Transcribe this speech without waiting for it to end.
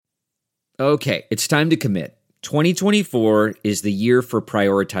Okay, it's time to commit. 2024 is the year for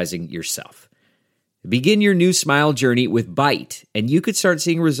prioritizing yourself. Begin your new smile journey with Byte, and you could start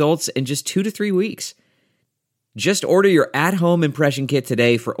seeing results in just 2 to 3 weeks. Just order your at-home impression kit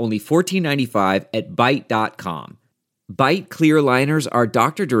today for only $14.95 at Byte.com. Byte clear liners are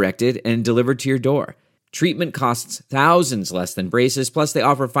doctor-directed and delivered to your door. Treatment costs thousands less than braces, plus they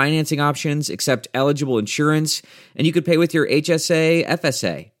offer financing options, accept eligible insurance, and you could pay with your HSA,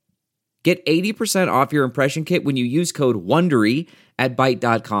 FSA. Get 80% off your impression kit when you use code WONDERY at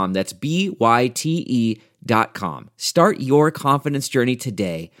Byte.com. That's BYTE.com. Start your confidence journey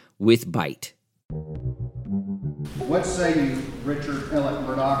today with Byte. What say you, Richard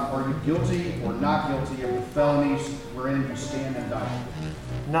Murdaugh? Are you guilty or not guilty of the felonies wherein you stand indicted?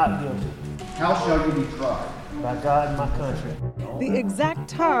 Not guilty. How shall you be tried? By God and my country. The exact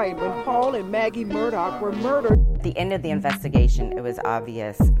time when Paul and Maggie Murdaugh were murdered. At the end of the investigation, it was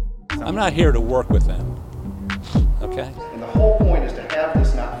obvious. I'm not here to work with them, okay? And the whole point is to have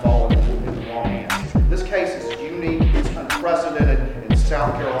this not fall into the wrong hands. This case is unique, it's unprecedented in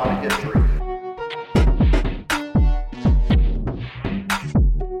South Carolina history.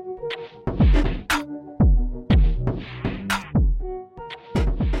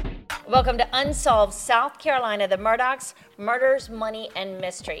 Welcome to Unsolved South Carolina, the Murdaughs, Murders, Money, and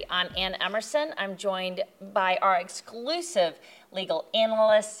Mystery. I'm Ann Emerson. I'm joined by our exclusive legal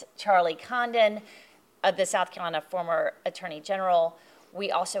analyst, Charlie Condon, the South Carolina former Attorney General. We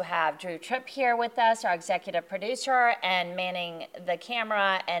also have Drew Tripp here with us, our executive producer, and manning the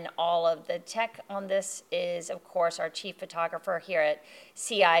camera and all of the tech on this is, of course, our chief photographer here at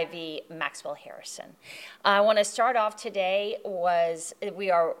CIV, Maxwell Harrison. I want to start off today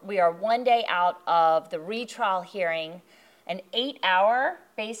we are 1 day out of the retrial hearing, an 8-hour,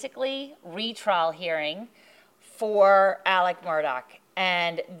 basically, retrial hearing for Alec Murdaugh.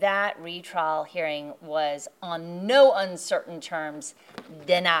 And that retrial hearing was on no uncertain terms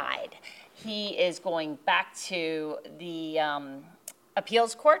denied. He is going back to the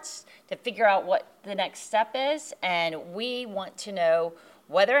appeals courts to figure out what the next step is. And we want to know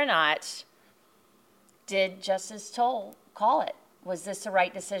whether or not did Justice Toll call it? Was this the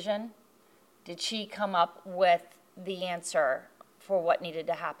right decision? Did she come up with the answer for what needed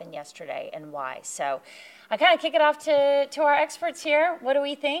to happen yesterday and why? So I kind of kick it off to our experts here. What do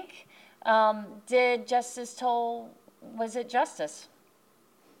we think? Did Justice Toll, was it justice?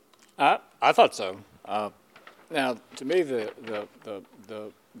 I thought so. Now, to me, the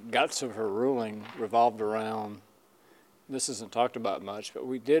guts of her ruling revolved around, this isn't talked about much, but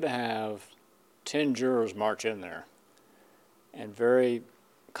we did have 10 jurors march in there and very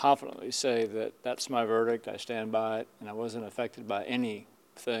confidently say that that's my verdict, I stand by it, and I wasn't affected by anything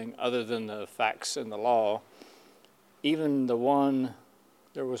other than the facts and the law. Even there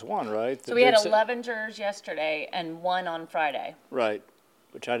was one, right? So we had 11 jurors yesterday and 1 on Friday. Right,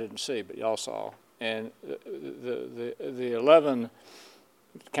 which I didn't see, but y'all saw. And the 11,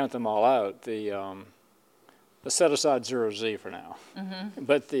 count them all out, let's set aside 0Z for now. Mm-hmm.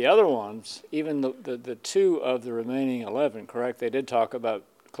 But the other ones, even the 2 of the remaining 11, correct, they did talk about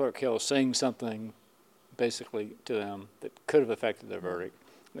Clerk Hill saying something basically to them that could have affected their verdict.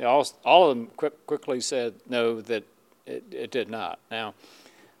 They all of them quickly said no, that it did not. Now,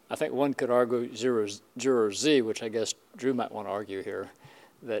 I think one could argue Juror Z, which I guess Drew might want to argue here,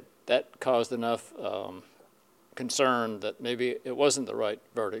 that caused enough concern that maybe it wasn't the right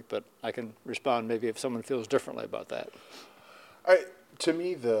verdict, but I can respond maybe if someone feels differently about that. To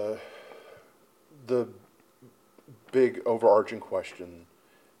me, the big overarching question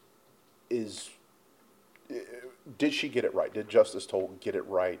is, did she get it right? Did Justice Toll get it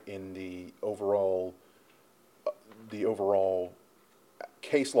right in the overall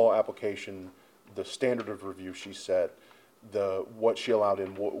case law application, the standard of review she set, what she allowed in,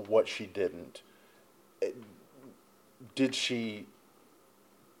 what she didn't? Did she?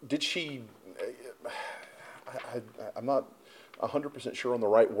 I'm not 100% sure on the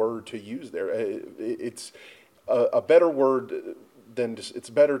right word to use there. It's a better word than it's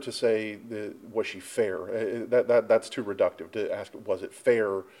better to say was she fair? That's too reductive to ask. Was it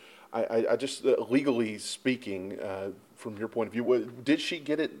fair? I just legally speaking, from your point of view, did she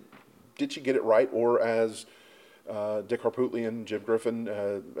get it? Did she get it right, or as Dick Harpootlian and Jim Griffin,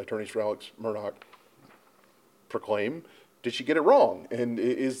 attorneys for Alex Murdaugh, proclaim, did she get it wrong? And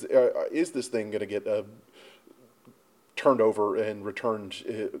is this thing going to get turned over and returned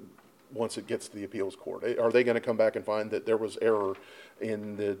once it gets to the appeals court? Are they going to come back and find that there was error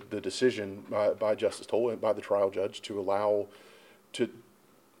in the decision by Justice Toll and by the trial judge to allow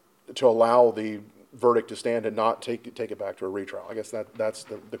the verdict to stand and not take it back to a retrial? I guess that's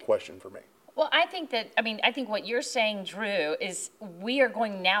the question for me. Well, I think what you're saying, Drew, is we are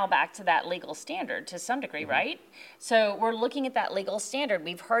going now back to that legal standard to some degree, right? So we're looking at that legal standard.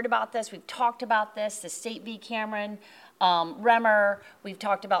 We've heard about this. We've talked about this, the State v. Cameron, Remmer. We've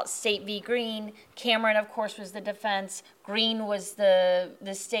talked about State v. Green. Cameron, of course, was the defense. Green was the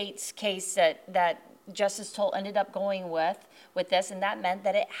state's case that Justice Toll ended up going with this, and that meant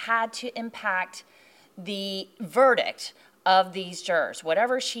that it had to impact the verdict of these jurors,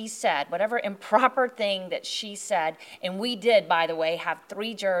 whatever she said, whatever improper thing that she said. And we did, by the way, have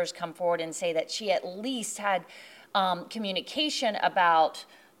 3 jurors come forward and say that she at least had communication about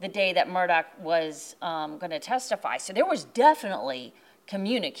the day that Murdaugh was going to testify. So there was definitely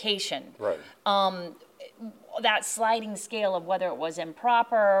communication. Right. That sliding scale of whether it was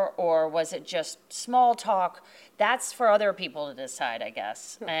improper or was it just small talk, that's for other people to decide, I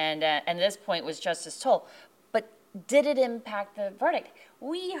guess. And this point was Justice Toll. Did it impact the verdict?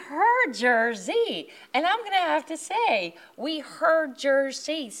 We heard Juror Z, and I'm going to have to say, we heard Juror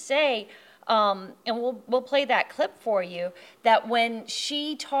Z say, and we'll play that clip for you, that when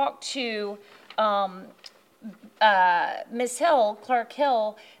she talked to Ms. Hill, Clerk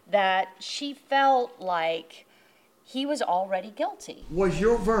Hill, that she felt like he was already guilty. Was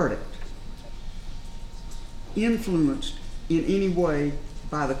your verdict influenced in any way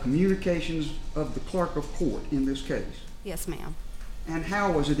by the communications of the clerk of court in this case? Yes, ma'am. And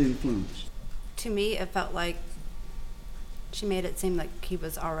how was it influenced? To me, it felt like she made it seem like he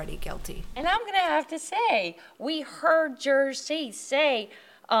was already guilty. And I'm going to have to say, we heard Juror C say,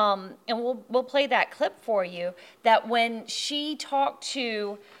 and we'll play that clip for you, that when she talked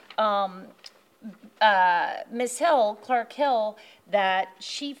to Ms. Hill, Clerk Hill, that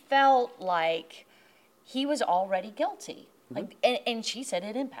she felt like he was already guilty. Like, and she said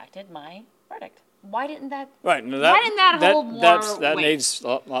it impacted my verdict. Why didn't that? Right. No, why didn't that hold more that weight? needs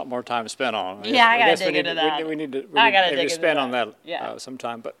a lot more time spent on. Yeah, I gotta dig into that. We need to maybe spend on that Yeah.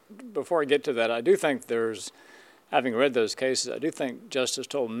 sometime. But before I get to that, I do think having read those cases, I do think Justice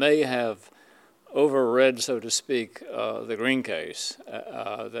Toll may have overread, so to speak, the Green case.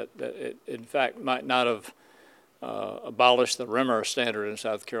 That it, in fact, might not have abolished the Remmer standard in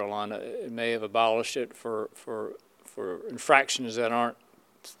South Carolina. It may have abolished it for infractions that aren't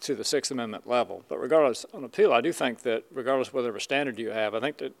to the Sixth Amendment level. But regardless, on appeal, I do think that regardless of whatever standard you have, I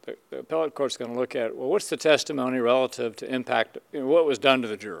think that the appellate court's going to look at, well, what's the testimony relative to impact, what was done to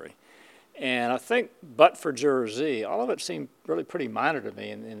the jury? And I think, but for Juror Z, all of it seemed really pretty minor to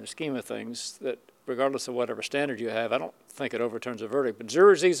me in the scheme of things, that regardless of whatever standard you have, I don't think it overturns a verdict. But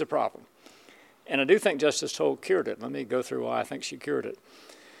Juror Z is a problem. And I do think Justice Toll cured it. Let me go through why I think she cured it.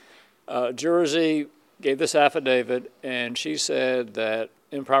 Juror Z gave this affidavit, and she said that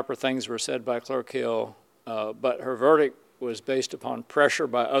improper things were said by Clerk Hill, but her verdict was based upon pressure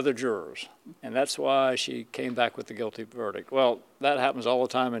by other jurors, and that's why she came back with the guilty verdict. Well, that happens all the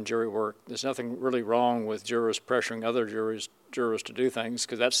time in jury work. There's nothing really wrong with jurors pressuring other jurors to do things,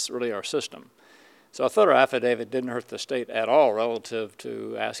 because that's really our system. So I thought her affidavit didn't hurt the state at all relative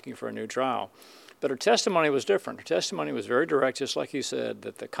to asking for a new trial. But her testimony was different. Her testimony was very direct, just like you said,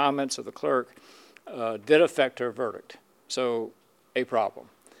 that the comments of the clerk did affect her verdict. So, a problem.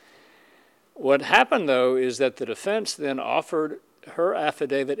 What happened, though, is that the defense then offered her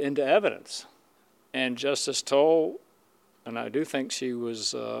affidavit into evidence. And Justice Toll, and I do think she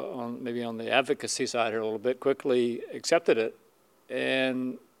was maybe on the advocacy side here a little bit, quickly accepted it.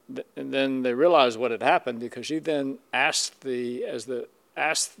 And then they realized what had happened, because she then asked the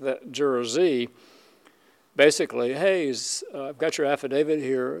Juror Z, basically, hey, I've got your affidavit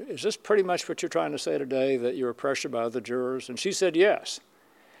here. Is this pretty much what you're trying to say today, that you were pressured by other jurors? And she said yes.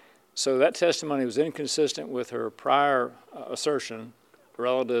 So that testimony was inconsistent with her prior assertion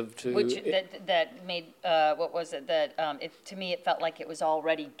relative to... That made, what was it, that to me it felt like it was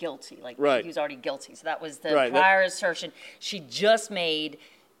already guilty, like right. He was already guilty. So that was the prior assertion she just made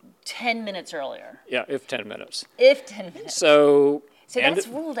 10 minutes earlier. Yeah, if 10 minutes. If 10 minutes. So that's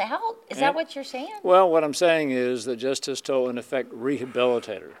ruled out? Is that what you're saying? Well, what I'm saying is that Justice Toll, in effect,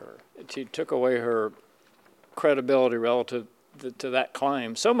 rehabilitated her. She took away her credibility relative to that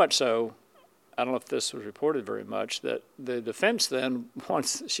claim, so much so, I don't know if this was reported very much, that the defense then,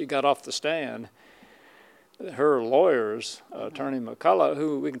 once she got off the stand, her lawyers, Attorney McCullough,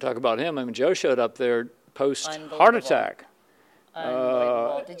 who we can talk about him, I mean, Joe showed up there post-heart attack.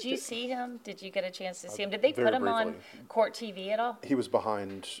 Unbelievable. Did you see him? Did you get a chance to see him? Did they put him on court TV at all? He was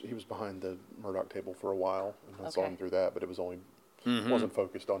behind the Murdaugh table for a while, and I saw him through that, but it was only wasn't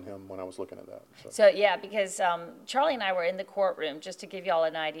focused on him when I was looking at that. So yeah, because Charlie and I were in the courtroom, just to give y'all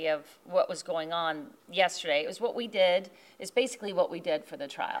an idea of what was going on yesterday. It was what we did. It's basically what we did for the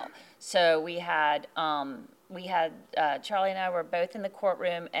trial. So we had Charlie and I were both in the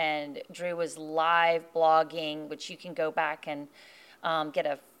courtroom, and Drew was live blogging, which you can go back and get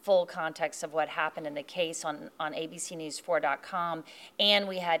a full context of what happened in the case on abcnews4.com. And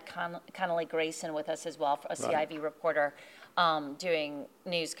we had Connolly Grayson with us as well, a CIV reporter, doing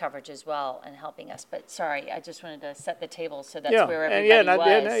news coverage as well and helping us. But sorry, I just wanted to set the table so that's where everybody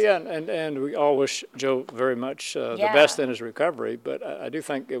was. And we all wish Joe very much the best in his recovery. But I do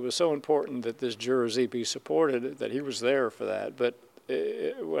think it was so important that this Juror Z be supported, that he was there for that. But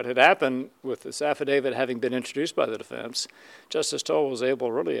what had happened with this affidavit having been introduced by the defense, Justice Toll was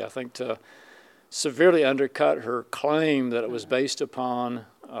able really, I think, to severely undercut her claim that it was based upon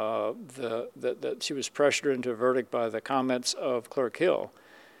that she was pressured into a verdict by the comments of Clerk Hill.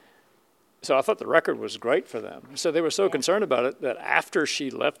 So I thought the record was great for them. So they were so concerned about it that after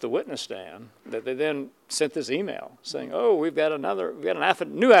she left the witness stand, that they then sent this email saying, "Oh, we've got a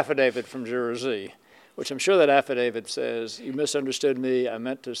new affidavit from Juror Z," which I'm sure that affidavit says, "You misunderstood me. I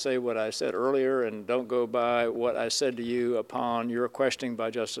meant to say what I said earlier, and don't go by what I said to you upon your questioning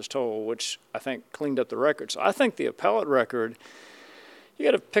by Justice Toll," which I think cleaned up the record. So I think the appellate record, you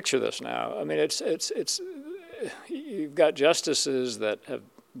got to picture this now. I mean, it's you've got justices that have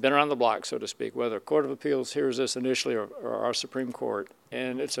been around the block, so to speak, whether Court of Appeals hears this initially or our Supreme Court,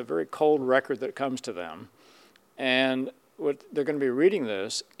 and it's a very cold record that comes to them. And what they're going to be reading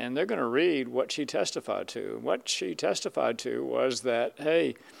this, and they're going to read what she testified to. What she testified to was that,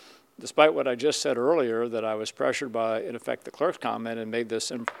 hey, despite what I just said earlier, that I was pressured by, in effect, the clerk's comment and made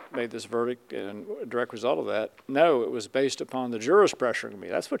this verdict, and a direct result of that. No, it was based upon the jurors pressuring me.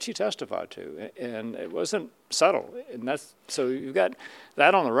 That's what she testified to, and it wasn't subtle. And so you've got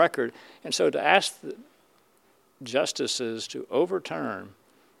that on the record. And so to ask the justices to overturn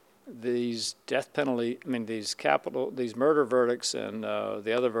these death penalty, these murder verdicts and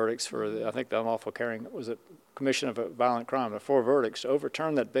the other verdicts for, I think, the unlawful carrying, was it commission of a violent crime, the 4 verdicts, to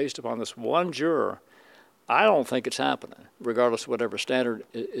overturn that based upon this one juror, I don't think it's happening, regardless of whatever standard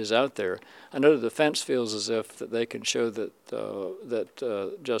is out there. I know the defense feels as if that they can show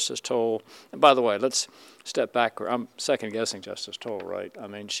that Justice Toll, and by the way, let's step back. I'm second-guessing Justice Toll, right? I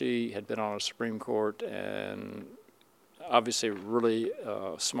mean, she had been on a Supreme Court and obviously really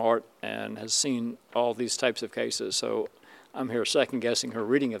smart and has seen all these types of cases. So I'm here second-guessing her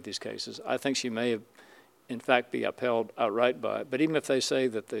reading of these cases. I think she may have, in fact, be upheld outright by it. But even if they say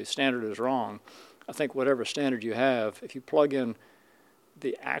that the standard is wrong, I think whatever standard you have, if you plug in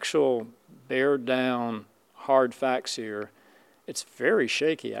the actual bared-down hard facts here, it's very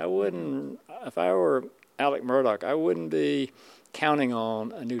shaky. I wouldn't, if I were Alec Murdaugh, I wouldn't be counting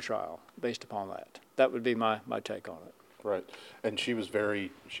on a new trial based upon that. That would be my take on it. Right, and she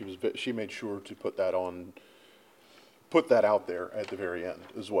made sure to put that out there at the very end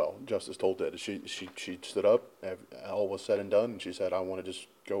as well. Justice Toll did. She stood up, all was said and done, and she said, "I want to just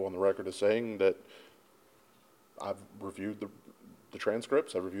go on the record as saying that I've reviewed the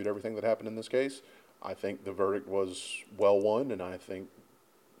transcripts. I've reviewed everything that happened in this case. I think the verdict was well won, and I think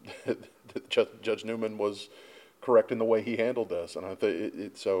that Judge Newman was correct in the way he handled this." And I think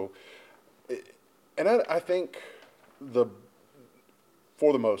I think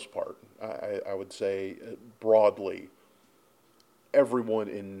for the most part, I would say broadly,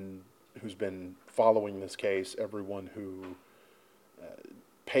 everyone who's been following this case, everyone who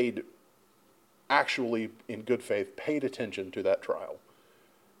actually in good faith paid attention to that trial,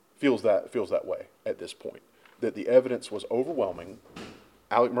 feels that way at this point. That the evidence was overwhelming.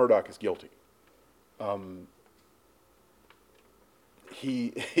 Alec Murdaugh is guilty. And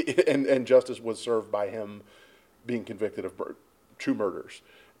justice was served by him being convicted of 2 murders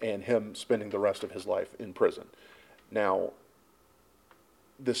and him spending the rest of his life in prison. Now,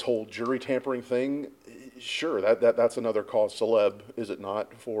 this whole jury tampering thing, sure, that's another cause celeb, is it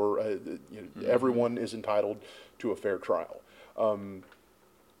not? For everyone is entitled to a fair trial, and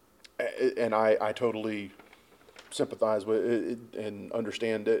I totally sympathize with it and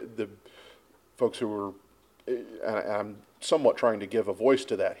understand the folks who are, and I'm somewhat trying to give a voice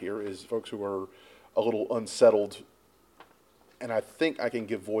to that here, is folks who are a little unsettled, and I think I can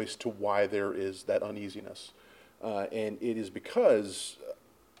give voice to why there is that uneasiness, and it is because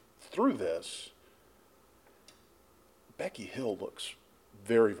through this, Becky Hill looks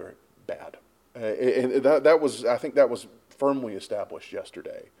very, very bad, and I think that was firmly established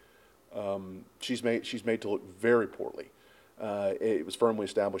yesterday. She's made to look very poorly. It was firmly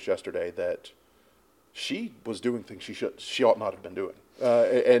established yesterday that she was doing things she ought not have been doing,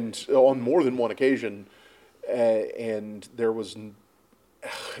 and on more than one occasion, and there was.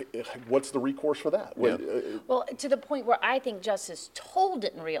 What's the recourse for that? Yeah. Well, to the point where I think Justice Toll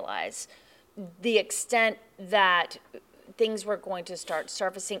didn't realize the extent that things were going to start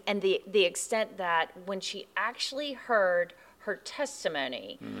surfacing, and the extent that when she actually heard her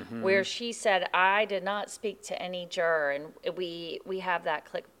testimony, where she said, "I did not speak to any juror," and we have that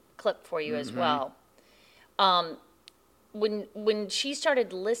clip for you as well. When she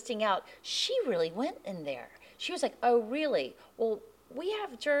started listing out, she really went in there. She was like, "Oh, really? Well, we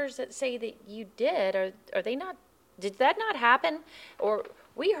have jurors that say that you did. Are they not? Did that not happen? Or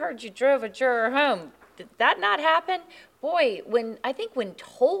we heard you drove a juror home. Did that not happen?" Boy, when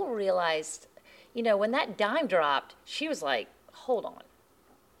Toll realized, when that dime dropped, she was like, "Hold on,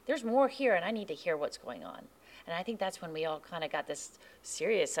 there's more here, and I need to hear what's going on." And I think that's when we all kind of got this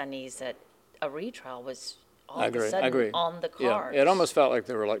serious unease that a retrial was all of a sudden on the cards. Yeah, it almost felt like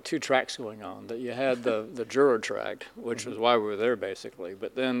there were like two tracks going on. That you had the juror track, which was why we were there basically,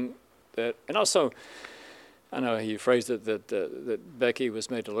 but then and also, I know you phrased it that Becky was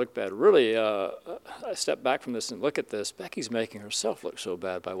made to look bad. Really, I step back from this and look at this. Becky's making herself look so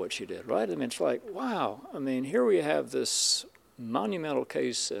bad by what she did, right? I mean, it's like, wow. I mean, here we have this monumental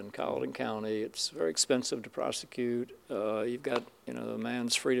case in Colleton County. It's very expensive to prosecute. You've got, the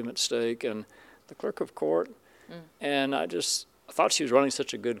man's freedom at stake, and the clerk of court. And I thought she was running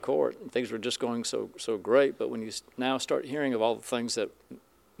such a good court, and things were just going so great. But when you now start hearing of all the things that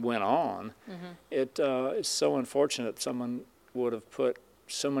went on, it's so unfortunate someone would have put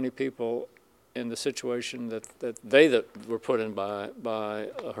so many people in the situation that were put in by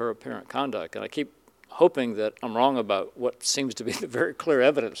her apparent conduct. And I keep hoping that I'm wrong about what seems to be the very clear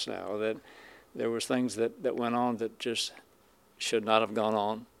evidence now, that there was things that went on that just should not have gone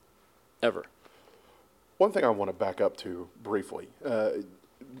on ever. One thing I want to back up to briefly,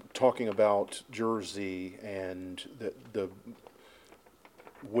 talking about Juror Z and the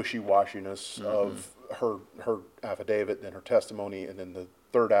wishy-washiness of her affidavit and her testimony, and then the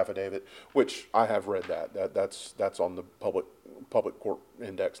third affidavit, which I have read that's on the public court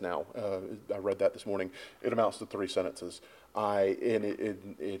index now. I read that this morning. It amounts to 3 sentences.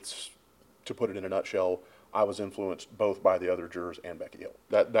 It's to put it in a nutshell, I was influenced both by the other jurors and Becky Hill.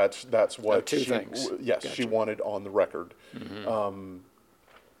 That's what two things. Yes, Gotcha. She wanted on the record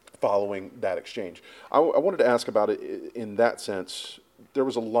following that exchange. I wanted to ask about it in that sense. There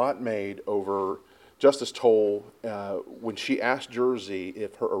was a lot made over Justice Toll when she asked Juror Z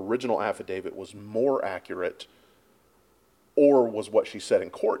if her original affidavit was more accurate, or was what she said in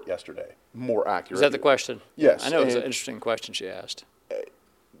court yesterday more accurate. Is that the question? Yes. I know it was an interesting question she asked.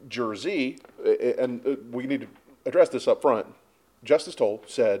 Juror Z, and we need to address this up front, Justice Toll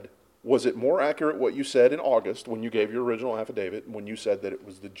said, was it more accurate what you said in August when you gave your original affidavit, when you said that it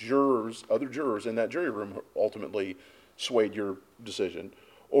was the other jurors in that jury room who ultimately swayed your decision,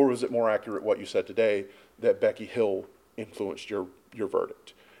 or was it more accurate what you said today, that Becky Hill influenced your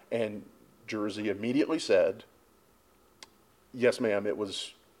verdict? And Juror Z immediately said, yes, ma'am, it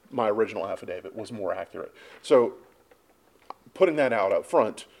was my original affidavit was more accurate. So putting that out up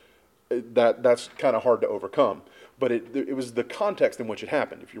front, that's kind of hard to overcome. But it was the context in which it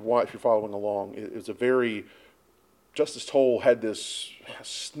happened. If you're following along, it was a very, Justice Toll had this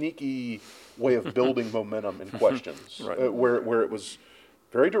sneaky way of building momentum in questions, right. where it was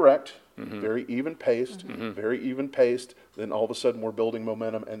very direct, very even paced, then all of a sudden we're building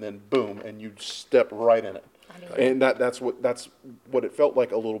momentum, and then boom, and you step right in it. And that's what it felt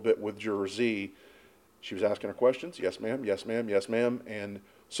like a little bit with Juror Z. She was asking her questions, yes ma'am, yes ma'am, yes ma'am, and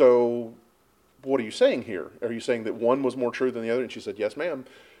so what are you saying here? Are you saying that one was more true than the other? And she said, yes ma'am.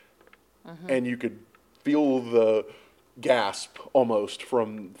 And you could feel the gasp almost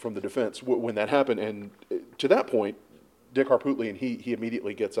from the defense when that happened. And to that point, Dick Harpootlian, and he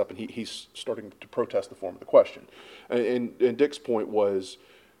immediately gets up and he's starting to protest the form of the question. And Dick's point was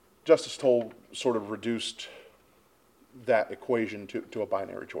Justice Toll sort of reduced that equation to a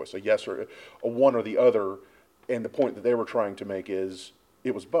binary choice, a yes or a one or the other. And the point that they were trying to make is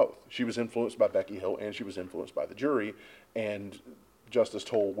it was both. She was influenced by Becky Hill and she was influenced by the jury. And Justice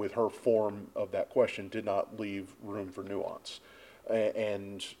Toll, with her form of that question, did not leave room for nuance.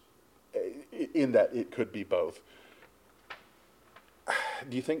 And in that it could be both.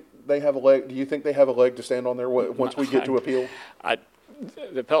 Do you think they have a leg? Do you think they have a leg to stand on there once we get to appeal?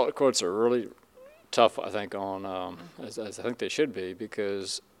 The appellate courts are really tough, I think, on as I think they should be,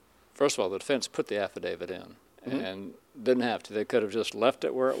 because first of all, the defense put the affidavit in, and didn't have to. They could have just left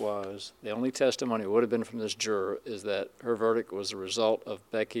it where it was. The only testimony would have been from this juror is that her verdict was a result of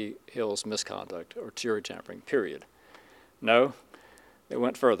Becky Hill's misconduct or jury tampering, period. No, they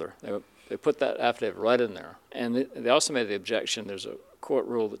went further. They put that affidavit right in there. And they also made the objection, there's a court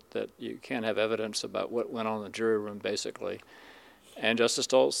rule that you can't have evidence about what went on in the jury room, basically. And Justice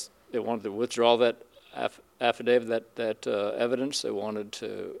Stoltz, they wanted to withdraw that affidavit, that evidence. They wanted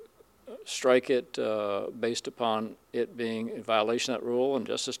to strike it based upon it being in violation of that rule. And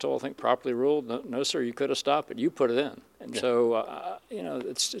Justice Stoltz, I think, properly ruled, no, sir, you could have stopped it. You put it in. And so,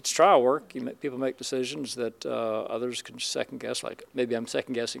 it's trial work. People make decisions that others can second guess. Like maybe I'm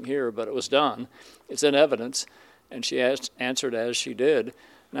second guessing here, but it was done. It's in evidence, and she answered as she did.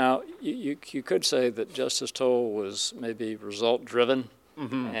 Now, you could say that Justice Toll was maybe result driven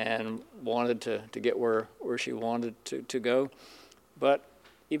and wanted to get where she wanted to go, but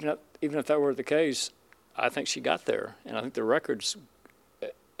even if that were the case, I think she got there, and I think the records.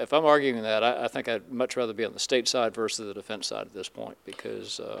 If I'm arguing that, I think I'd much rather be on the state side versus the defense side at this point,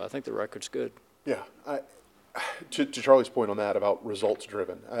 because I think the record's good. Yeah. To Charlie's point on that about results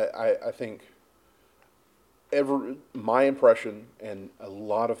driven, I think my impression and a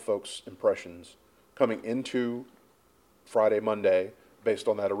lot of folks' impressions coming into Friday, Monday, based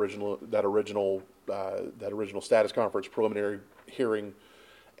on that original status conference preliminary hearing,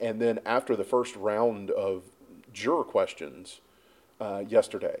 and then after the first round of juror questions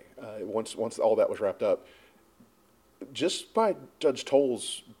yesterday, once all that was wrapped up, just by Judge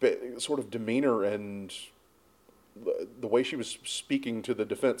Toll's sort of demeanor and the way she was speaking to the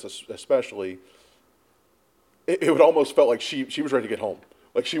defense, especially, it would almost felt like she was ready to get home.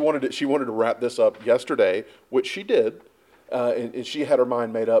 Like she wanted to wrap this up yesterday, which she did, and she had her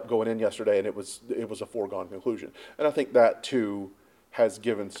mind made up going in yesterday, and it was a foregone conclusion. And I think that too has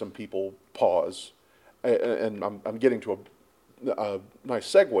given some people pause. And I'm getting to a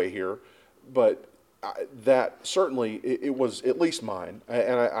nice segue here, but that certainly it was at least mine,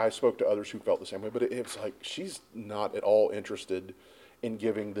 and I spoke to others who felt the same way. But it was like she's not at all interested in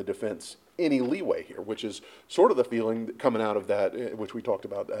giving the defense any leeway here, which is sort of the feeling coming out of that, which we talked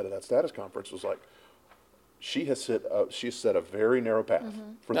about out of that status conference, was like she has set a very narrow path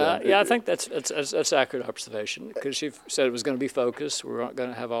for them. Yeah, I think that's accurate observation, because she said it was going to be focused. We're not going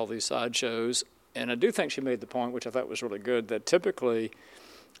to have all these sideshows. And I do think she made the point, which I thought was really good, that typically,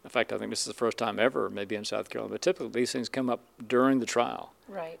 in fact, I think this is the first time ever, maybe in South Carolina, but typically these things come up during the trial.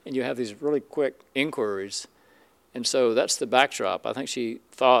 Right. And you have these really quick inquiries. And so that's the backdrop. I think she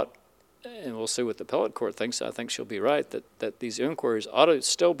thought, and we'll see what the appellate court thinks, I think she'll be right, that these inquiries ought to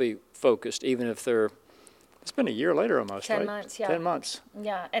still be focused, even if they're, it's been a year later almost, 10 right? months, yeah. 10 months.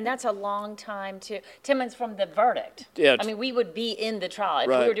 Yeah, and that's a long time to, 10 months from the verdict. Yeah. I mean, we would be in the trial. If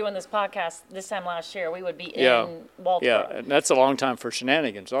Right. we were doing this podcast this time last year, we would be in Walterboro. Yeah, and that's a long time for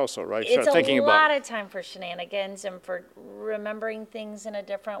shenanigans also, right? It's Start thinking a lot about, of time for shenanigans and for remembering things in a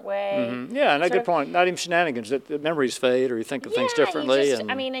different way. Yeah, and a Sort good of- point. Not even shenanigans. The memories fade, or you think of things Yeah, differently. You just,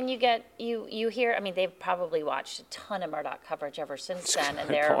 and I mean, and you get you hear. I mean, they've probably watched a ton of Murdaugh coverage ever since then,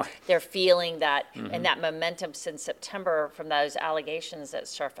 and they're feeling that and that momentum since September from those allegations that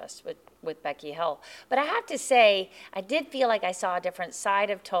surfaced with Becky Hill. But I have to say, I did feel like I saw a different side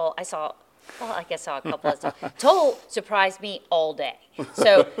of Toll. I saw a couple of stuff. Toll surprised me all day.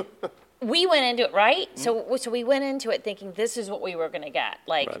 So we went into it, right? So we went into it thinking this is what we were going to get.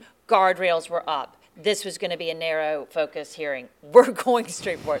 Like guardrails were up. This was going to be a narrow focus hearing. We're going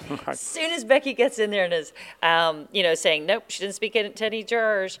straight for it. As soon as Becky gets in there and is, saying, nope, she didn't speak to any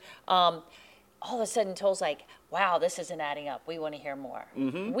jurors, all of a sudden Toll's like, wow, this isn't adding up. We want to hear more.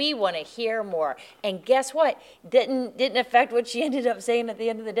 We want to hear more. And guess what? Didn't affect what she ended up saying at the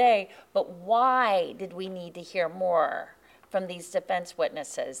end of the day. But why did we need to hear more from these defense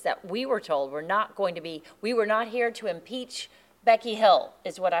witnesses that we were told we were not here to impeach Becky Hill,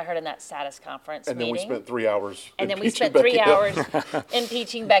 is what I heard in that status conference meeting. And then we spent 3 hours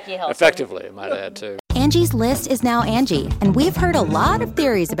impeaching Becky Hill. effectively, I might add, too. Angie's List is now Angie, and we've heard a lot of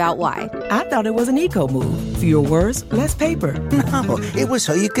theories about why. I thought it was an eco move. Fewer words, less paper. No, it was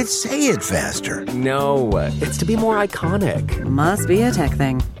so you could say it faster. No, it's to be more iconic. Must be a tech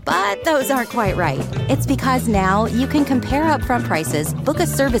thing. But those aren't quite right. It's because now you can compare upfront prices, book a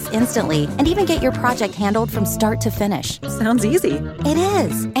service instantly, and even get your project handled from start to finish. Sounds easy. It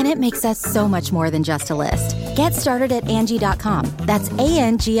is, and it makes us so much more than just a list. Get started at Angie.com. That's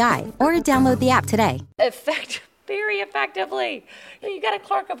ANGI, or download the app today. Very effectively. You got a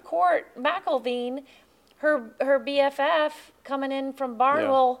clerk of court, McElveen, her BFF, coming in from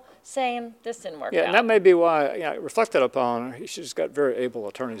Barnwell saying this didn't work out. And that may be why, reflected upon, she's got very able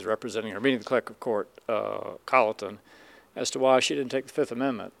attorneys representing her, meaning the clerk of court, Colleton, as to why she didn't take the Fifth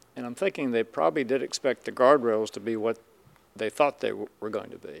Amendment. And I'm thinking they probably did expect the guardrails to be what they thought they were going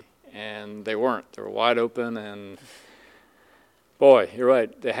to be. And they weren't. They were wide open. And, boy, you're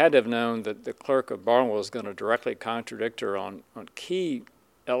right. They had to have known that the clerk of Barnwell was going to directly contradict her on key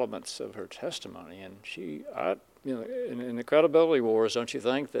elements of her testimony. And in the credibility wars, don't you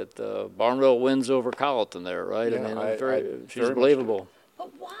think that Barnwell wins over Colleton there, right? Yeah, she's believable.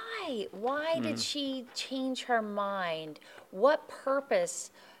 But why? Why did she change her mind? What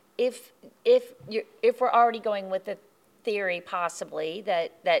purpose, if we're already going with the theory possibly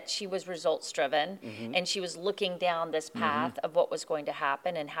that she was results driven and she was looking down this path of what was going to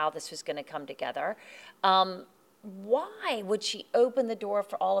happen and how this was going to come together, why would she open the door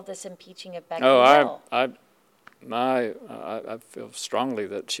for all of this impeaching of Becky Hill? I feel strongly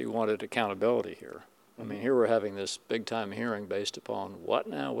that she wanted accountability here. I mean, here we're having this big-time hearing based upon what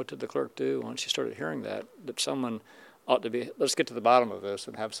now? What did the clerk do? Once she started hearing that someone ought to be, let's get to the bottom of this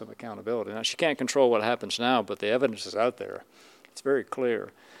and have some accountability. Now, she can't control what happens now, but the evidence is out there. It's very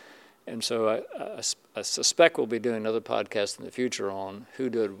clear. And so I suspect we'll be doing another podcast in the future on who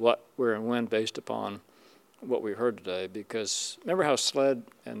did what, where, and when based upon what we heard today, because remember how SLED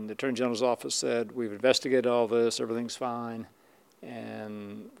and the Attorney General's office said, we've investigated all this, everything's fine,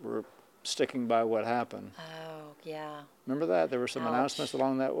 and we're sticking by what happened. Oh, yeah. Remember that? There were some announcements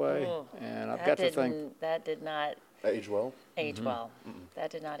along that way, and I've got to think... That did not... Age well? Age well.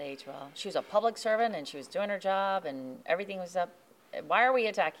 That did not age well. She was a public servant, and she was doing her job, and everything was up. Why are we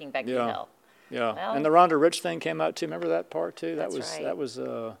attacking Becky Hill? Yeah, well, and the Rhonda Rich thing came out, too. Remember that part, too? That was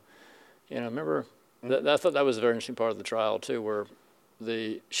remember... I thought that was a very interesting part of the trial, too, where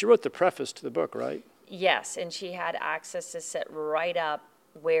she wrote the preface to the book, right? Yes, and she had access to sit right up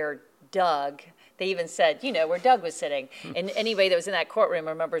where Doug, they even said, where Doug was sitting. And anybody that was in that courtroom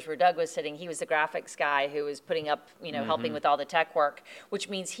remembers where Doug was sitting. He was the graphics guy who was putting up, helping with all the tech work, which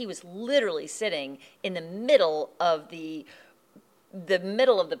means he was literally sitting in the middle of the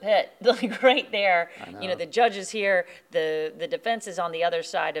pit, like right there. The judge is here, the defense is on the other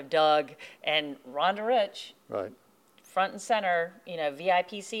side of Doug, and Rhonda Rich, right, front and center,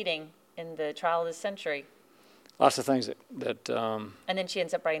 VIP seating in the trial of the century. Lots of things that and then she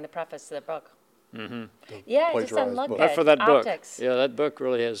ends up writing the preface to the book. Mm-hmm. Yeah, it just doesn't look good. But for that Optics. book, that book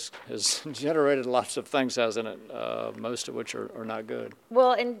really has generated lots of things, hasn't it? Most of which are not good.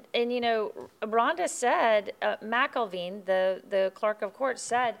 Well, and Rhonda said, McElveen, the clerk of court,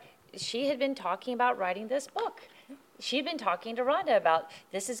 said she had been talking about writing this book. She had been talking to Rhonda about,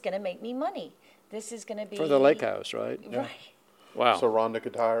 this is going to make me money. This is going to be... For the lake house, right? Right. Yeah. Wow. So Rhonda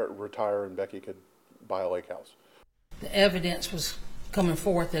could retire and Becky could buy a lake house. The evidence was coming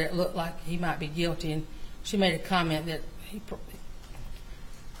forth that it looked like he might be guilty, and she made a comment that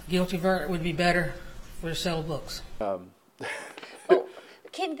guilty verdict would be better for the sale of books.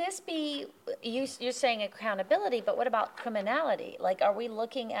 Can this be, you're saying accountability, but what about criminality? Like, are we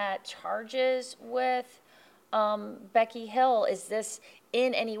looking at charges with Becky Hill? Is this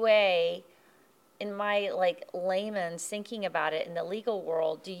in any way, in my layman's thinking about it in the legal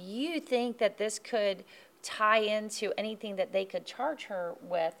world, do you think that this could tie into anything that they could charge her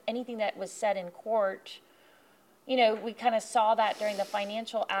with, anything that was said in court? We kind of saw that during the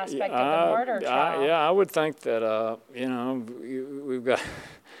financial aspect of the murder trial. I would think that, we've got,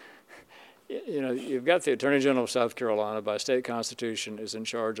 you've got the Attorney General of South Carolina by state constitution is in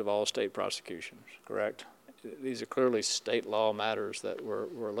charge of all state prosecutions, correct? These are clearly state law matters that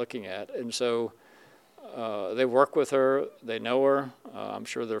we're looking at. And so they work with her, they know her, I'm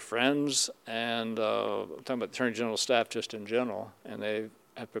sure they're friends, and I'm talking about the Attorney General's staff just in general, and they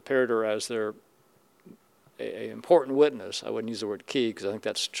have prepared her as their a important witness. I wouldn't use the word key because I think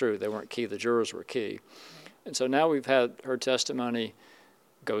that's true. They weren't key, the jurors were key. And so now we've had her testimony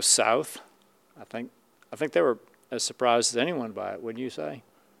go south. I think they were as surprised as anyone by it, wouldn't you say?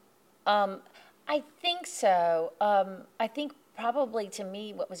 I think so. I think probably to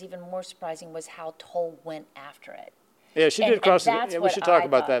me what was even more surprising was how Toll went after it. Yeah, she did cross. We should talk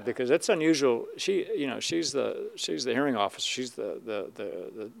about thought. that because it's unusual. She's the hearing officer. She's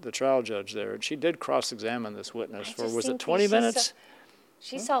the trial judge there, and she did cross-examine this witness for was it 20 minutes?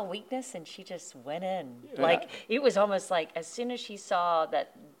 She saw weakness and she just went in. Like it was almost like as soon as she saw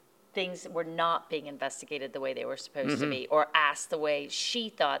that things were not being investigated the way they were supposed to be, or asked the way she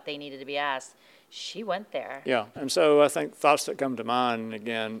thought they needed to be asked, she went there. Yeah, and so I think thoughts that come to mind, and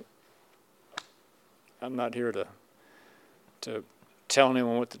again, I'm not here to tell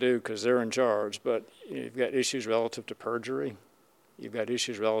anyone what to do because they're in charge, but you've got issues relative to perjury. You've got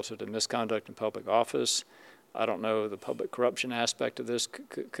issues relative to misconduct in public office. I don't know, the public corruption aspect of this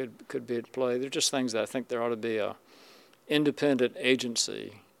could be at play. They're just things that I think there ought to be a independent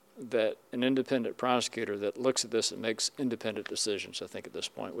agency, that an independent prosecutor that looks at this and makes independent decisions. I think at this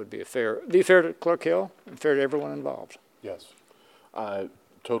point would be fair to Clerk Hill and fair to everyone involved. Yes,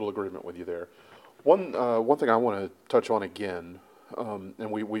 total agreement with you there. One thing I want to touch on again,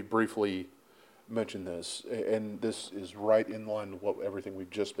 and we briefly mentioned this, and this is right in line with everything we've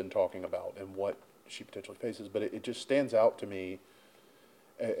just been talking about and what she potentially faces, but it just stands out to me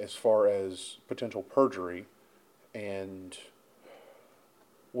as far as potential perjury and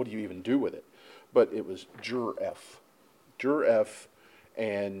what do you even do with it. But it was Juror F. Juror F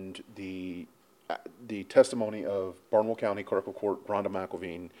and the testimony of Barnwell County Clerk of Court Rhonda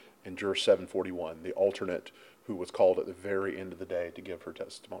McElveen and Juror 741, the alternate who was called at the very end of the day to give her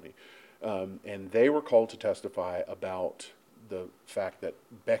testimony. And they were called to testify about the fact that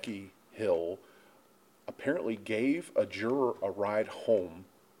Becky Hill apparently gave a juror a ride home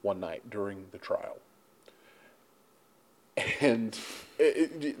one night during the trial. And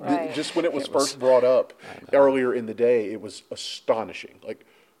just when it was first brought up earlier in the day, it was astonishing. Like,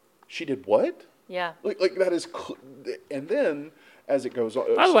 she did what? Yeah. Like that is, and then as it goes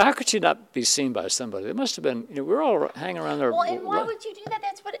on. By the way, how could she not be seen by somebody? It must have been, we're all hanging around there. Well, and why would you do that?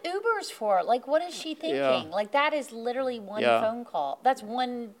 That's what Uber's for. Like, what is she thinking? Yeah. Like, that is literally one phone call. That's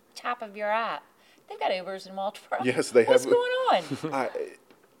one tap of your app. They've got Ubers in Waldeboro. Yes, they have. What's going on?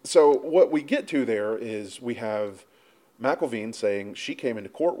 So what we get to there is we have McElveen saying she came into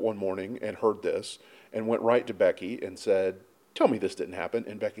court one morning and heard this and went right to Becky and said, "Tell me this didn't happen."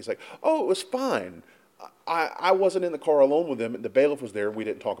 And Becky's like, "Oh, it was fine. I wasn't in the car alone with him. The bailiff was there, and we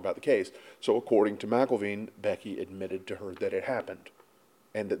didn't talk about the case." So according to McElveen, Becky admitted to her that it happened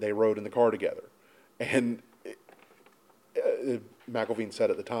and that they rode in the car together. And McElveen said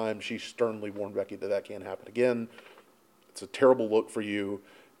at the time, she sternly warned Becky that can't happen again. It's a terrible look for you.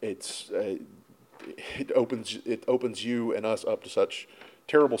 It opens you and us up to such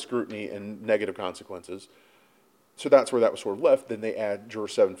terrible scrutiny and negative consequences. So that's where that was sort of left. Then they add Juror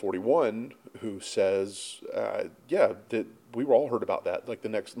 741, who says, that we all heard about that, like the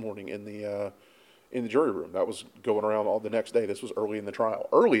next morning in the jury room. That was going around all the next day. This was early in the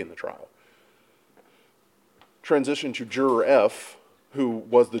trial. Transition to Juror F, who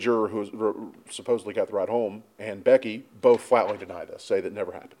was the juror who supposedly got the ride home, and Becky both flatly deny this, say that it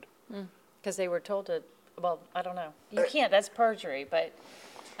never happened. Because they were told to, well, I don't know. You can't, that's perjury, but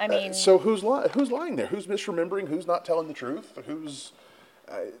I mean. So who's lying there? Who's misremembering? Who's not telling the truth?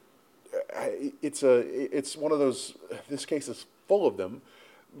 It's one of those, this case is full of them,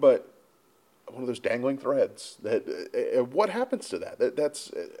 but one of those dangling threads that, what happens to that?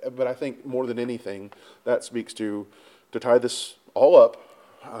 But I think more than anything, that speaks to tie this all up,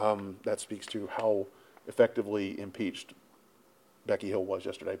 that speaks to how effectively impeached Becky Hill was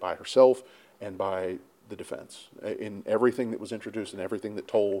yesterday by herself and by the defense in everything that was introduced and everything that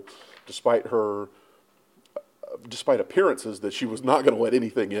told, despite appearances that she was not going to let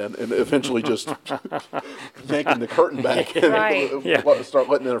anything in, and eventually just yanking the curtain back and start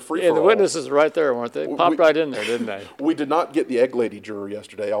letting in a free-for-all. Yeah, the witnesses were right there, weren't they? Popped right in there, didn't they? We did not get the egg lady juror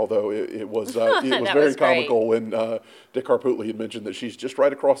yesterday, although it was That very was comical when Dick Harpootley had mentioned that she's just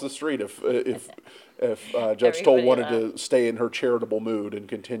right across the street if Judge Stoll wanted to stay in her charitable mood and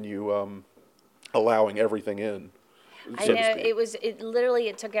continue allowing everying in. I know,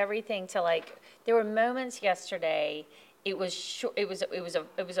 it took everything to, like, there were moments yesterday, it was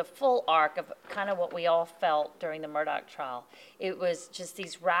a full arc of kind of what we all felt during the Murdaugh trial. It was just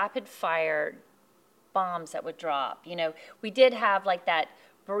these rapid fire bombs that would drop. We did have like that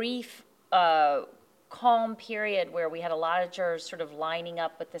brief calm period where we had a lot of jurors sort of lining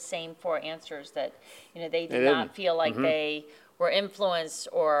up with the same four answers that, they did not feel like they were influenced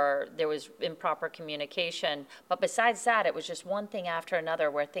or there was improper communication. But besides that, it was just one thing after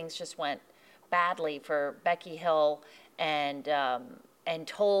another where things just went badly for Becky Hill, and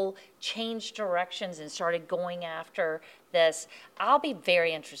Toll changed directions and started going after this. I'll be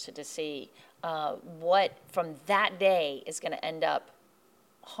very interested to see what from that day is going to end up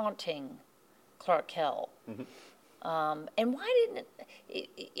haunting Clark Hill. And why didn't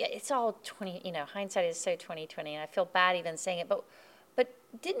it's all 20, hindsight is so 20/20, and I feel bad even saying it, but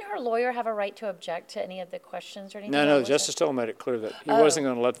didn't her lawyer have a right to object to any of the questions or anything? No, Justice Stoll made it clear that he wasn't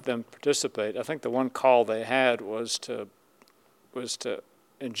going to let them participate. I think the one call they had was to assert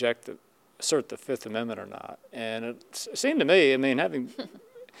the Fifth Amendment or not. And it seemed to me, having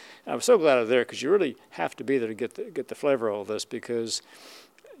I was so glad I was there because you really have to be there to get the flavor of all this because,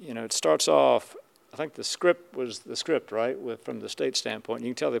 it starts off. I think the script was the script, right, from the state standpoint. You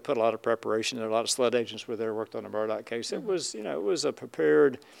can tell they put a lot of preparation. There were a lot of SLED agents were there, worked on the Murdaugh case. It was, it was a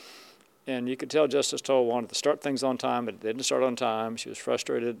prepared, and you could tell Justice Toll wanted to start things on time, but it didn't start on time. She was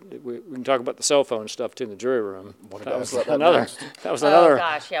frustrated. We can talk about the cell phone stuff, too, in the jury room. That was another. Oh,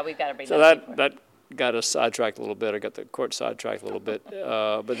 gosh, yeah, we've got to bring that up. So that got us sidetracked a little bit. I got the court sidetracked a little bit.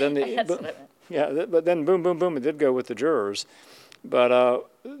 But then but then boom, boom, boom, it did go with the jurors. But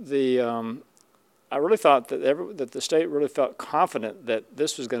I really thought that the state really felt confident that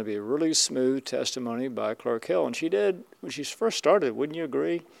this was going to be a really smooth testimony by Clerk Hill. And she did, when she first started, wouldn't you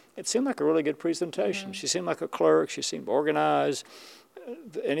agree? It seemed like a really good presentation. Mm-hmm. She seemed like a clerk. She seemed organized.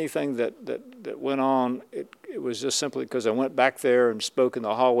 Anything that went on, it was just simply because I went back there and spoke in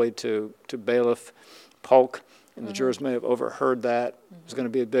the hallway to Bailiff Polk, and the jurors may have overheard that. It was going to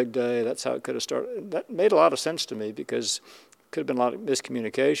be a big day. That's how it could have started. That made a lot of sense to me because it could have been a lot of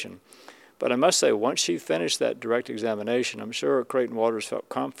miscommunication. But I must say, once she finished that direct examination, I'm sure Creighton Waters felt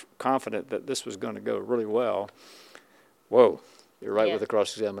confident that this was going to go really well. Whoa, you're right with the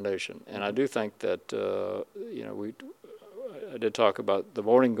cross-examination. And I do think that, I did talk about the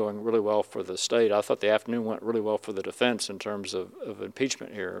morning going really well for the state. I thought the afternoon went really well for the defense in terms of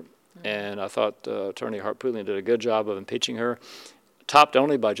impeachment here. Mm-hmm. And I thought Attorney Hart-Pootlian did a good job of impeaching her, topped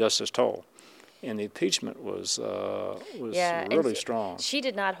only by Justice Toll. And the impeachment was really strong. She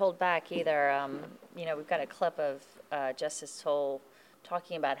did not hold back either. We've got a clip of Justice Toll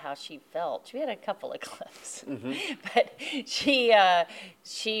talking about how she felt. We had a couple of clips, but she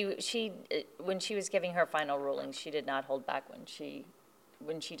when she was giving her final ruling, she did not hold back when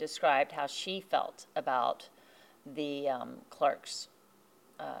she described how she felt about the clerk's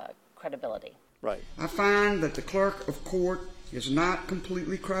credibility. Right. I find that the clerk of court is not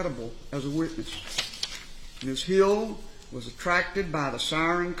completely credible as a witness. Ms. Hill was attracted by the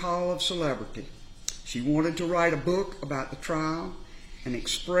siren call of celebrity. She wanted to write a book about the trial and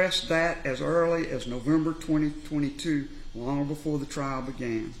expressed that as early as November 2022, long before the trial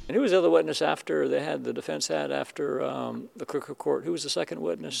began. And who was the other witness the defense had after the clerk of court? Who was the second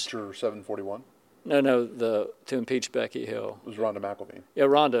witness? Juror 741. No, to impeach Becky Hill. It was Rhonda McElveen. Yeah,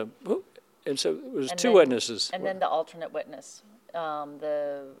 Rhonda. And so it was two witnesses. And then the alternate witness,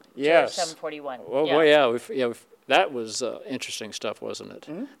 the juror 741. Well, that was interesting stuff, wasn't it?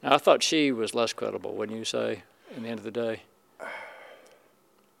 Mm-hmm. Now, I thought she was less credible, wouldn't you say, in the end of the day?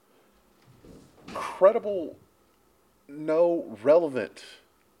 Credible, no. Relevant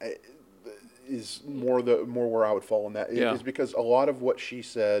is more where I would fall in that. Is because a lot of what she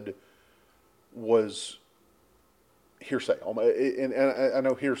said was hearsay. And I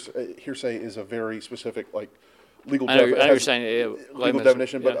know hearsay is a very specific legal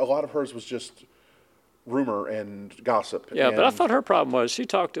definition, but a lot of hers was just rumor and gossip. Yeah, but I thought her problem was she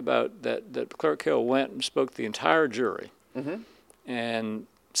talked about that Clerk Hill went and spoke to the entire jury and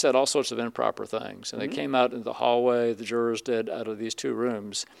said all sorts of improper things. And they came out in the hallway, the jurors did, out of these two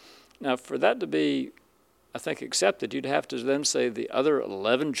rooms. Now, for that to be, I think, accepted, you'd have to then say the other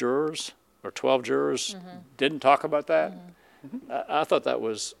 11 jurors or 12 jurors didn't talk about that. I thought that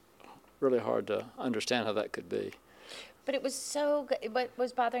was really hard to understand how that could be. But it was so good. What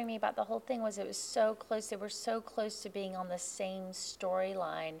was bothering me about the whole thing was it was so close. They were so close to being on the same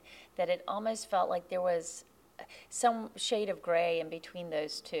storyline that it almost felt like there was some shade of gray in between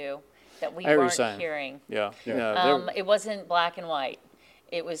those two that we weren't hearing. Yeah. It wasn't black and white.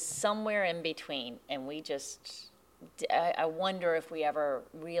 It was somewhere in between, and we just... I wonder if we ever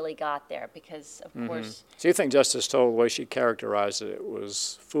really got there because, of course... So you think Justice Toll, the way she characterized it,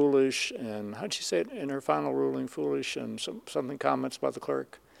 was foolish, and how'd she say it in her final ruling, foolish, and something comments about the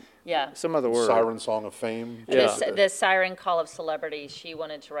clerk? Yeah. Some other word. Siren Song of Fame. Yeah. The siren call of celebrity. She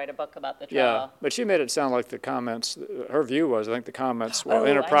wanted to write a book about the trial. Yeah, but she made it sound like the comments, her view was, I think the comments, while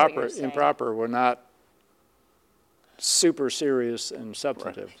improper, were not super serious and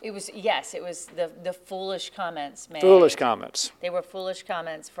substantive. Right. It was the foolish comments made. Foolish comments. They were foolish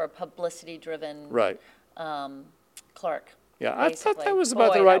comments for a publicity-driven clerk. Yeah, basically. I thought that was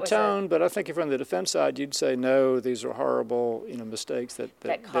about the right tone, but I think if you're on the defense side, you'd say, no, these are horrible, mistakes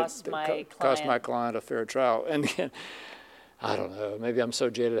that cost my client a fair trial. And again, I don't know, maybe I'm so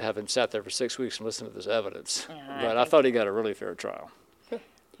jaded having sat there for 6 weeks and listened to this evidence, but I thought he got a really fair trial.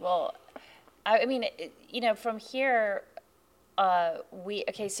 Well, I mean, from here, so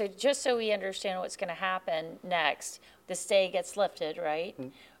just so we understand what's going to happen next, the stay gets lifted, right? Mm-hmm.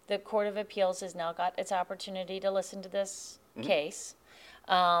 The Court of Appeals has now got its opportunity to listen to this case,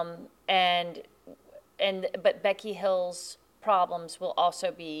 but Becky Hill's problems will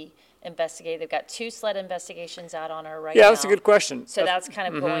also be investigated. They've got 2 SLED investigations out on her right now. Yeah, that's a good question. So that's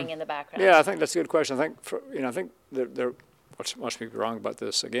kind of going in the background. Yeah, I think that's a good question. I think, I think there watch me be wrong about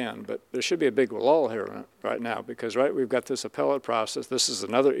this again, but there should be a big lull here right now because, we've got this appellate process. This is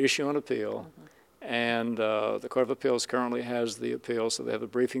another issue on appeal. And the Court of Appeals currently has the appeal, so they have a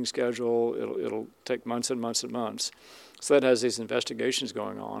briefing schedule. It'll take months and months and months. So that has these investigations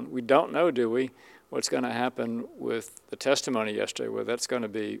going on. We don't know, do we, what's going to happen with the testimony yesterday, whether that's going to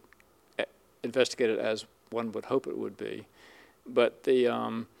be investigated as one would hope it would be. But the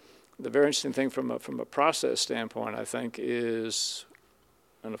very interesting thing from a process standpoint, I think, is,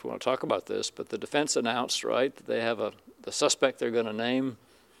 I don't know if we want to talk about this, but the defense announced, that they have the suspect they're going to name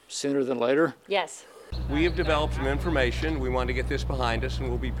sooner than later? Yes. We have developed some information. We want to get this behind us, and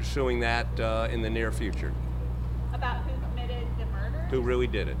we'll be pursuing that in the near future. About who committed the murder? Who really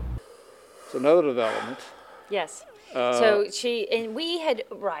did it. So another development. Yes. So we had,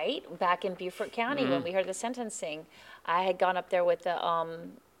 back in Beaufort County when we heard the sentencing, I had gone up there with the, I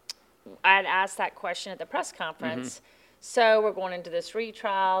had asked that question at the press conference. So we're going into this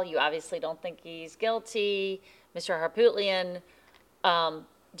retrial. You obviously don't think he's guilty. Mr. Harpootlian,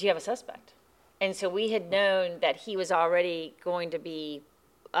 do you have a suspect? And so we had known that he was already going to be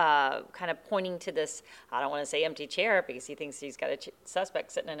kind of pointing to this, I don't want to say empty chair because he thinks he's got a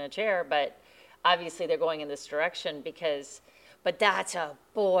suspect sitting in a chair, but obviously they're going in this direction but that's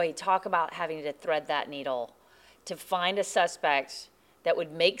talk about having to thread that needle to find a suspect that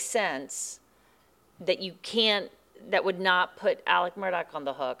would make sense, that would not put Alec Murdaugh on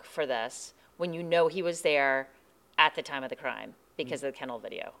the hook for this when you know he was there at the time of the crime because of the kennel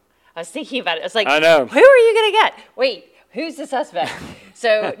video. I was thinking about it. I was like, I know. Who are you going to get? Wait, who's the suspect?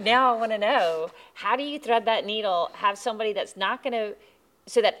 So now I want to know, how do you thread that needle, have somebody that's not going to,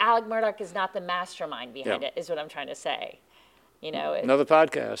 so that Alec Murdaugh is not the mastermind behind it, is what I'm trying to say. Another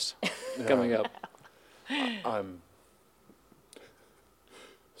podcast coming up. I'm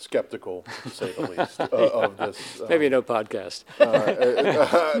skeptical, to say the least, of this. Maybe no podcast.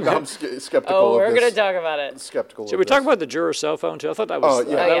 I'm skeptical. Oh, we're going to talk about it. Skeptical. Should we talk about the juror's cell phone too? I thought that was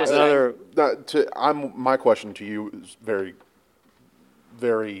was another. My question to you is very,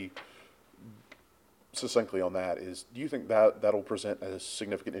 very succinctly on that is: do you think that'll present a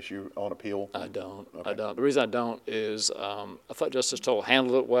significant issue on appeal? I don't. Okay. I don't. The reason I don't is I thought Justice Toll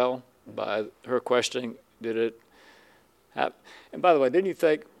handled it well by her questioning. Did it? And by the way, didn't you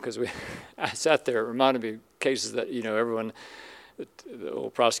think, because I sat there, it reminded me of cases that, everyone, the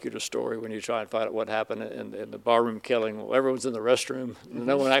old prosecutor's story when you try and find out what happened in the barroom killing, well, everyone's in the restroom,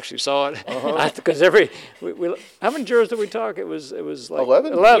 no one actually saw it. Because how many jurors did we talk? It was like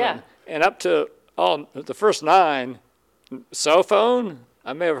 11? 11. Yeah. And up to the first 9, cell phone?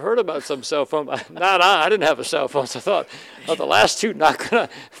 I may have heard about some cell phone, but I didn't have a cell phone, so I thought, the last 2 not going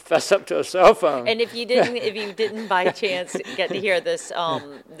to fess up to a cell phone. And if you didn't by chance get to hear this,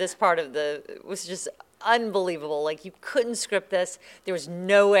 this part of it was just unbelievable. Like, you couldn't script this. There was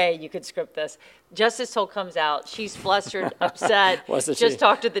no way you could script this. Justice Toll comes out. She's flustered, upset. Just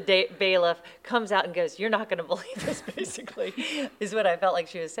talked to the bailiff. Comes out and goes, "You're not going to believe this." Basically, is what I felt like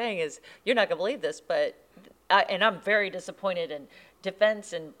she was saying. Is you're not going to believe this, and I'm very disappointed in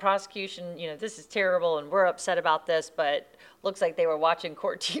defense and prosecution. This is terrible, and we're upset about this. But looks like they were watching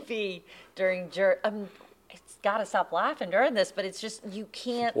court TV during it's got to stop laughing during this, but it's just, you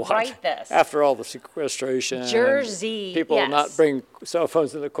can't write this. After all the sequestration, Jersey, people not bring cell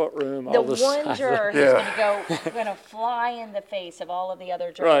phones in the courtroom. The one juror who's going to fly in the face of all of the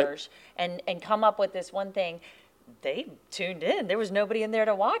other jurors and come up with this one thing. They tuned in. There was nobody in there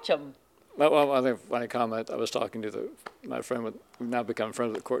to watch them. Well, I think funny comment. I was talking to my friend, who's now become a friend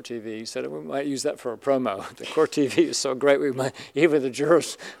of the court TV. He said we might use that for a promo. The court TV is so great, we might even the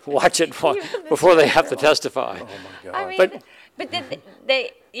jurors watch it before they have to testify. Oh my God! I mean, but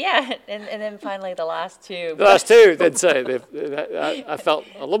they and then finally the last 2. The last 2 did say I felt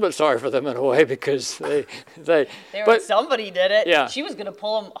a little bit sorry for them in a way because but somebody did it. Yeah. She was going to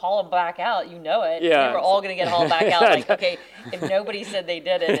haul them back out. You know it. Yeah. They were all going to get hauled back out. Like, okay, if nobody said they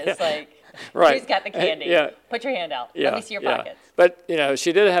did it, it's like. Right. Who's got the candy? Yeah. Put your hand out. Let me see your pockets. But,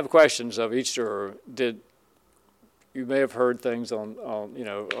 she did have questions of each juror. You may have heard things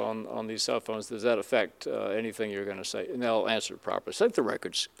on these cell phones. Does that affect anything you're going to say? And they'll answer it properly. So I think the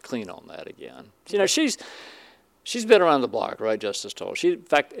record's clean on that again. She's been around the block, right, Justice Toll? She, in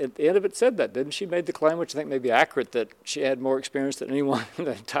fact, at the end of it said that, didn't she? Made the claim, which I think may be accurate, that she had more experience than anyone in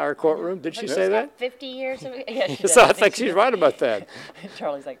the entire courtroom. Did she say that? 50 years of she does. So I think she's right about that.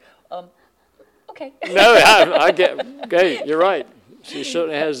 Charlie's like, okay. No, I get. Okay, you're right. She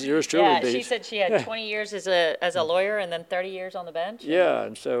certainly has yours truly. Yeah, she said she had 20 years as a lawyer and then 30 years on the bench. Yeah,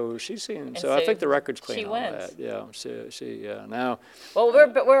 and so she's seen. So I think the record's clean. She on wins. That. Yeah, she now. Well,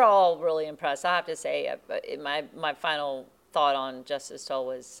 we're all really impressed. I have to say, my final thought on Justice Stoll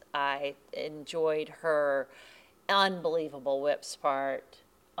was I enjoyed her unbelievable whip smart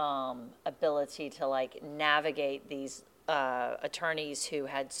ability to like navigate these attorneys who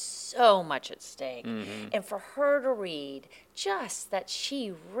had so much at stake, and for her to read just that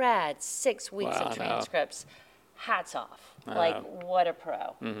she read 6 weeks of transcripts, hats off. Like what a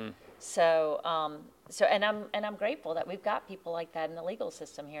pro. So and I'm grateful that we've got people like that in the legal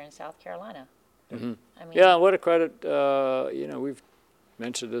system here in South Carolina. I mean, yeah, what a credit. We've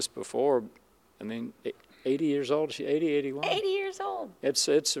mentioned this before. I mean, 80 years old. Is she 80, 81? 80 years old. It's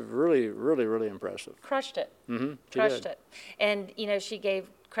really, really, really impressive. Crushed it. Crushed it. And, she gave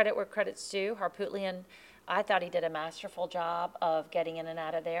credit where credit's due. Harpootlian, I thought he did a masterful job of getting in and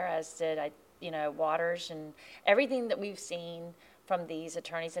out of there, as did, Waters, and everything that we've seen from these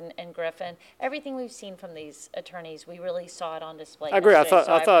attorneys, and Griffin, everything we've seen from these attorneys, we really saw it on display. I agree. Yesterday,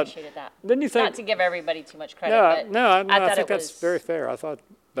 I thought. Appreciated that. Didn't you think? Not to give everybody too much credit. I think that's very fair. I thought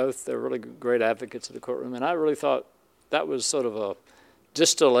both they're really great advocates of the courtroom, and I really thought that was sort of a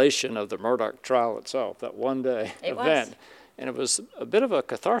distillation of the Murdaugh trial itself, that one-day event. And it was a bit of a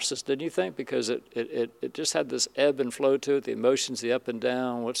catharsis, didn't you think? Because it just had this ebb and flow to it, the emotions, the up and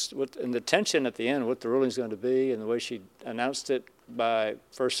down, and the tension at the end, what the ruling's going to be, and the way she announced it by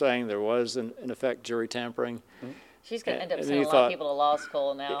first saying there was, in effect, jury tampering. She's going to end up sending a lot of people to law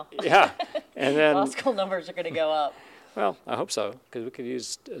school now. Yeah. And then law school numbers are going to go up. Well, I hope so, because we could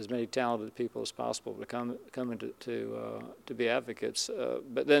use as many talented people as possible to come into to be advocates.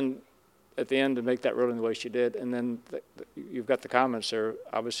 But then, at the end, to make that ruling the way she did, and then you've got the comments there.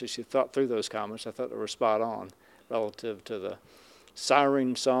 Obviously, she thought through those comments. I thought they were spot on relative to the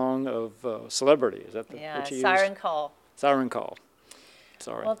siren song of celebrity. Is that what you siren used? call? Siren call.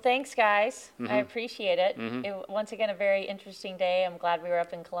 Sorry. Well, thanks, guys. I appreciate it. Once again, a very interesting day. I'm glad we were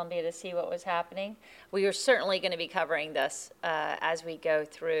up in Columbia to see what was happening. We are certainly going to be covering this as we go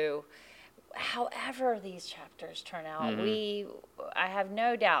through. However these chapters turn out, I have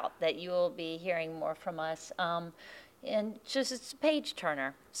no doubt that you will be hearing more from us. And just it's a page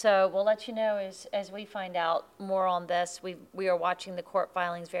turner. So we'll let you know as we find out more on this. We are watching the court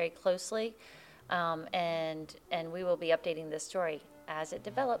filings very closely, and we will be updating this story as it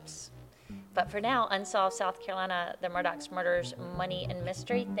develops. But for now, Unsolved South Carolina, the Murdaugh's Murders, Money and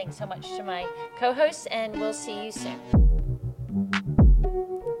Mystery. Thanks so much to my co-hosts, and we'll see you soon.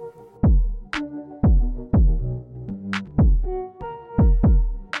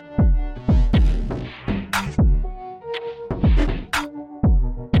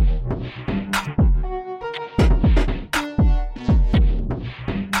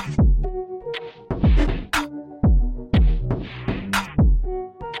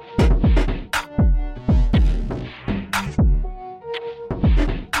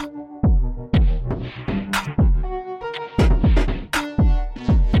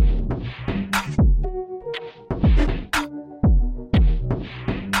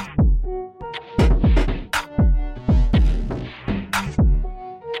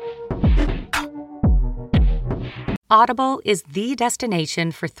 Audible is the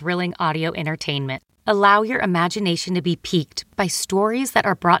destination for thrilling audio entertainment. Allow your imagination to be piqued by stories that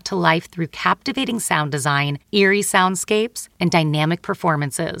are brought to life through captivating sound design, eerie soundscapes, and dynamic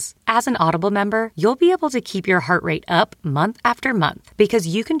performances. As an Audible member, you'll be able to keep your heart rate up month after month because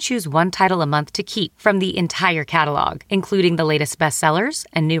you can choose one title a month to keep from the entire catalog, including the latest bestsellers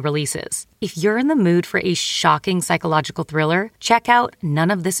and new releases. If you're in the mood for a shocking psychological thriller, check out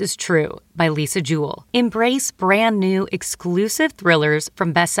None of This Is True by Lisa Jewell. Embrace brand new exclusive thrillers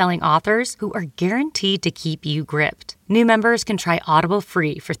from best-selling authors who are guaranteed to keep you gripped. New members can try Audible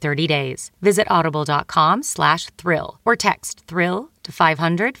free for 30 days. Visit audible.com/thrill or text thrill to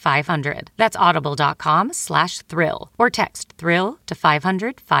 500-500. That's audible.com/thrill or text thrill to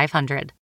 500-500.